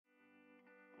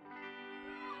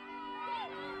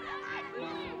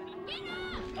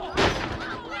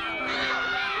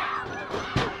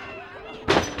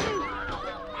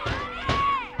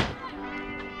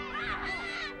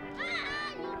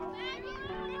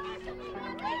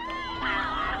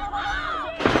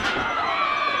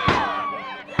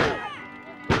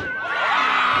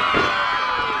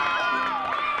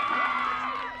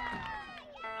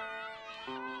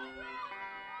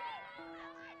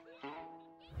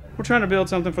We're trying to build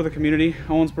something for the community.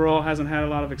 Owensboro hasn't had a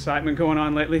lot of excitement going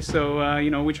on lately, so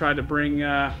we tried to bring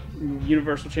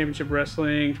Universal Championship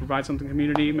Wrestling, provide something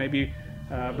community, maybe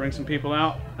bring some people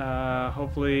out,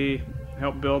 hopefully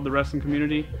help build the wrestling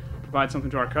community, provide something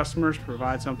to our customers,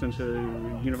 provide something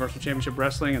to Universal Championship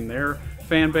Wrestling and their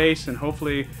fan base, and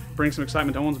hopefully bring some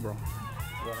excitement to Owensboro.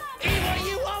 Either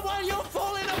you are while you're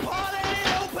falling apart and it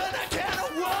open a can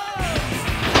of worms.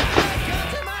 I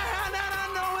got in my hand and I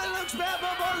know it looks bad,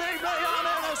 but believe me, I'm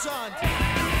innocent. And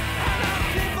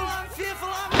I'm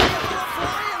fearful, I'm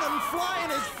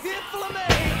flying is fearful of me.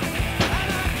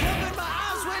 And I covered my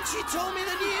eyes when she told me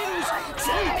the news.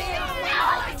 Telling me I'm the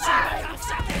lights and I'm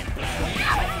something.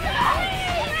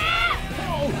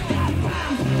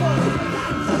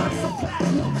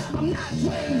 I'm not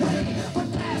playing, but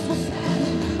that's what's happening.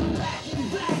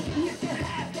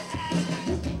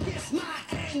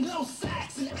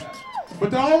 But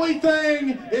the only thing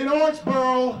in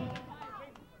Owensboro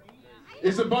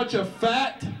is a bunch of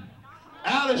fat,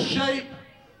 out of shape,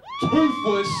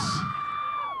 toothless,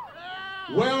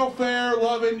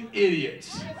 welfare-loving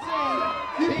idiots.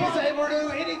 He's able to do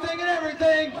anything and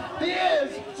everything. He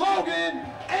is Logan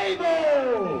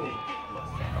Abel.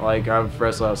 Like, I've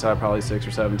wrestled outside probably 6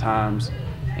 or 7 times,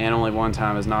 and only one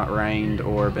time has not rained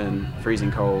or been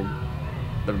freezing cold.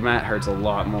 The mat hurts a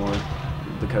lot more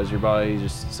because your body is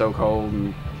just so cold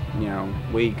and,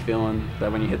 weak feeling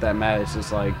that when you hit that mat, it's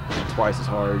just like twice as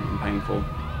hard and painful.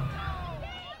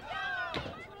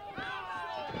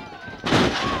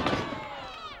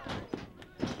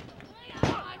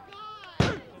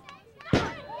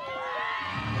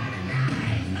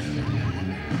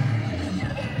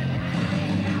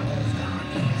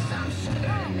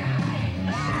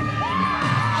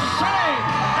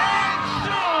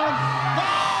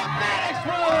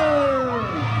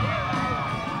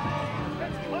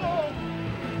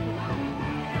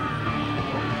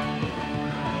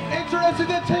 Introducing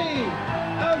the team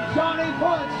of Johnny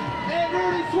Punch and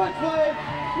Rudy Switchblade,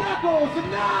 Knuckles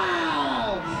and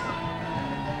Knives.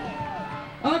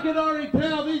 I can already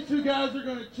tell these two guys are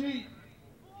going to cheat.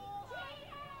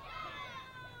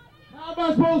 How am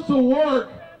I supposed to work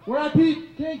where I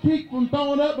can't keep from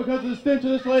throwing up because of the stench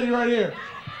of this lady right here?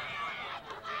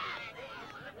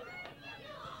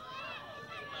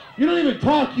 You don't even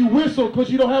talk, you whistle because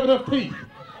you don't have enough teeth.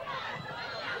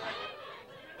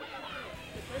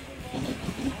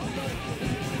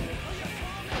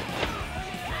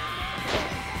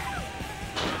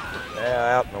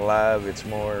 Yeah, out in the live, it's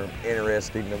more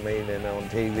interesting to me than on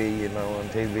TV. On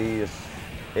TV,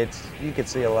 it's you can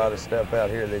see a lot of stuff out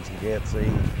here that you can't see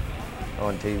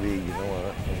on TV. You know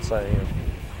what I'm saying?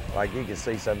 Like, you can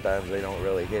see sometimes they don't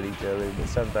really hit each other, but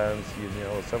sometimes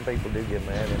some people do get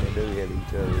mad and they do hit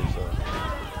each other. So.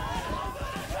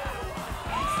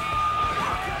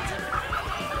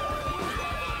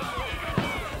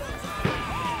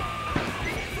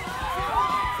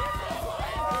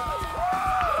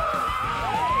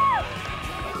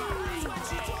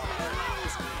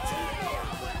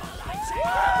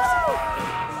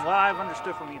 Well, I've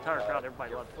understood from the entire crowd,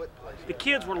 everybody loved it. The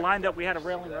kids were lined up. We had a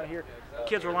railing right here. The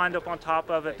kids were lined up on top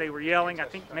of it. They were yelling. I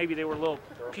think maybe they were a little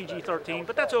PG-13,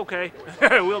 but that's okay.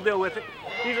 We'll deal with it.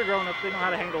 These are grown-ups. They know how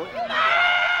to handle it.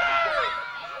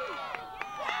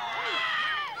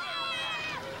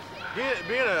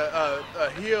 Being a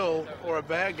heel or a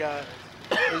bad guy,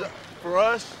 for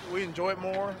us, we enjoy it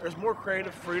more. There's more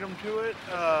creative freedom to it.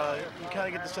 You kind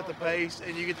of get to set the pace,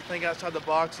 and you get to think outside the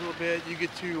box a little bit. You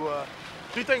get to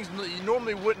do things that you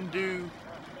normally wouldn't do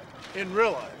in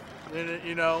real life.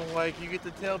 And, like you get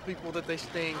to tell people that they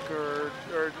stink, or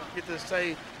get to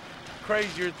say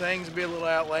crazier things, be a little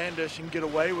outlandish, and get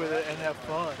away with it and have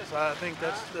fun. So I think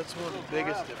that's one of the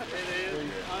biggest differences.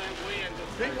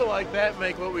 People like that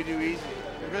make what we do easy,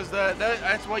 because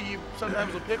that's why you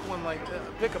sometimes will pick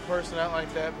a person out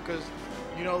like that, because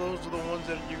those are the ones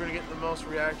that you're going to get the most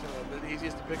reaction of, the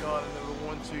easiest to pick on, and they're the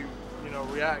ones who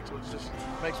react, which just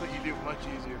makes what you do much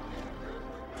easier.